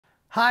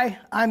Hi,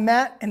 I'm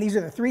Matt, and these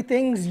are the 3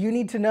 things you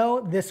need to know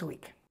this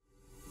week.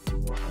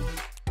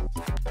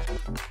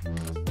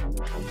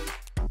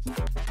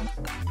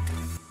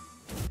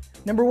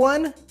 Number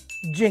 1,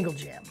 Jingle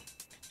Jam.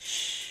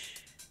 Shh,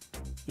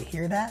 you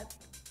hear that?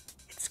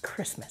 It's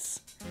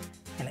Christmas,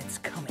 and it's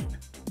coming.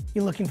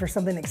 You looking for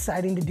something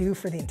exciting to do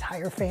for the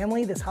entire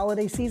family this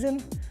holiday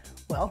season?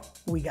 Well,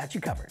 we got you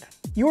covered.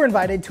 You are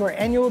invited to our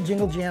annual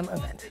Jingle Jam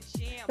event.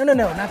 No,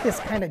 not this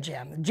kind of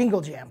jam,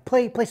 Jingle Jam.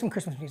 Play some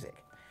Christmas music.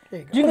 There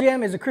you go. Jingle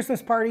Jam is a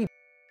Christmas party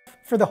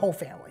for the whole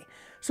family.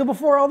 So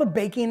before all the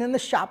baking and the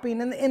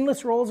shopping and the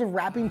endless rolls of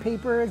wrapping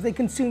paper as they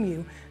consume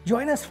you,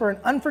 join us for an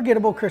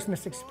unforgettable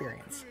Christmas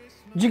experience.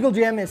 Jingle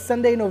Jam is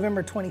Sunday,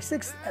 November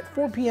 26th at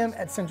 4 p.m.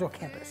 at Central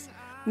Campus.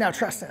 Now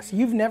trust us,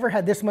 you've never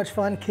had this much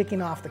fun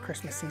kicking off the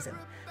Christmas season.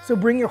 So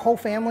bring your whole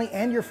family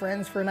and your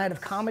friends for a night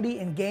of comedy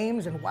and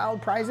games and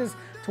wild prizes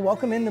to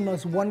welcome in the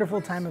most wonderful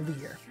time of the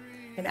year.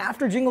 And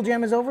after Jingle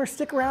Jam is over,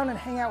 stick around and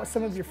hang out with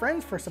some of your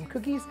friends for some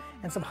cookies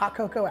and some hot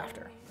cocoa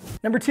after.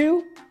 Number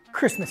 2,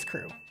 Christmas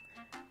Crew.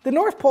 The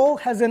North Pole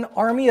has an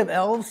army of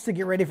elves to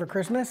get ready for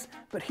Christmas,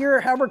 but here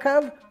at Harbor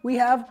Cove, we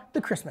have the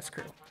Christmas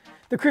Crew.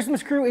 The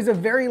Christmas Crew is a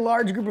very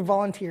large group of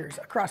volunteers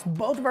across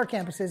both of our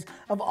campuses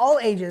of all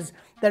ages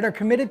that are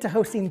committed to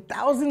hosting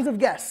thousands of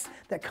guests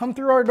that come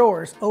through our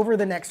doors over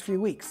the next few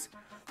weeks.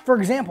 For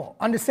example,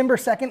 on December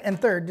 2nd and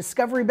 3rd,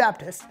 Discovery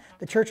Baptist,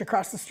 the church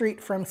across the street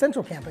from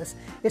Central Campus,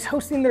 is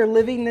hosting their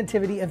Living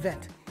Nativity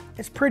event.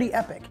 It's pretty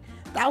epic.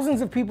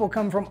 Thousands of people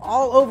come from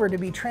all over to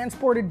be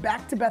transported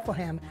back to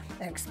Bethlehem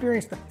and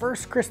experience the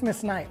first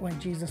Christmas night when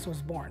Jesus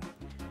was born.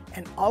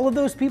 And all of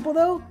those people,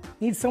 though,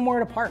 need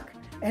somewhere to park,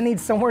 and need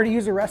somewhere to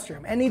use a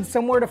restroom, and need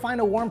somewhere to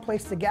find a warm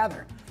place to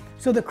gather.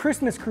 So the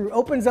Christmas Crew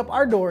opens up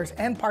our doors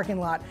and parking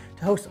lot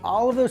to host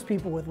all of those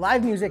people with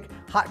live music,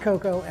 hot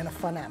cocoa, and a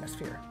fun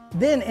atmosphere.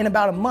 Then in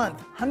about a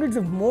month, hundreds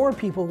of more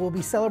people will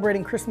be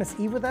celebrating Christmas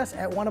Eve with us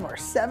at one of our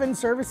 7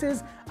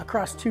 services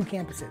across 2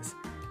 campuses.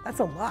 That's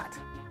a lot.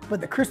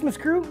 But the Christmas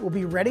Crew will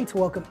be ready to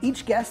welcome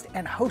each guest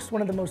and host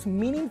one of the most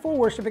meaningful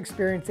worship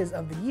experiences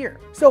of the year.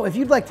 So if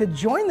you'd like to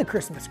join the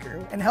Christmas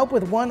Crew and help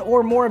with one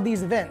or more of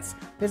these events,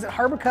 visit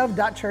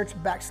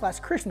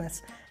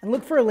harborcove.church/Christmas and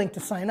look for a link to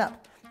sign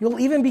up. You'll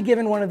even be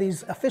given one of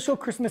these official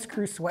Christmas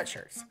Crew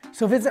sweatshirts.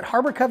 So visit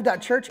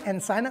harborcove.church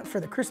and sign up for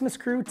the Christmas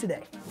Crew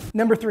today.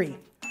 Number 3,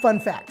 fun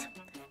fact.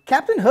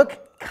 Captain Hook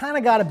kind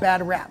of got a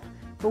bad rap,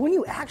 but when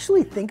you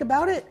actually think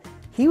about it,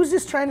 he was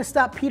just trying to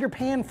stop Peter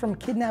Pan from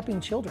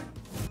kidnapping children.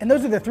 And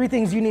those are the 3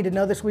 things you need to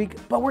know this week,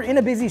 but we're in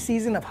a busy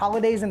season of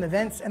holidays and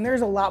events, and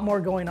there's a lot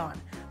more going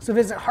on. So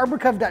visit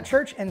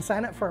harborcove.church and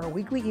sign up for our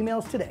weekly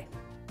emails today.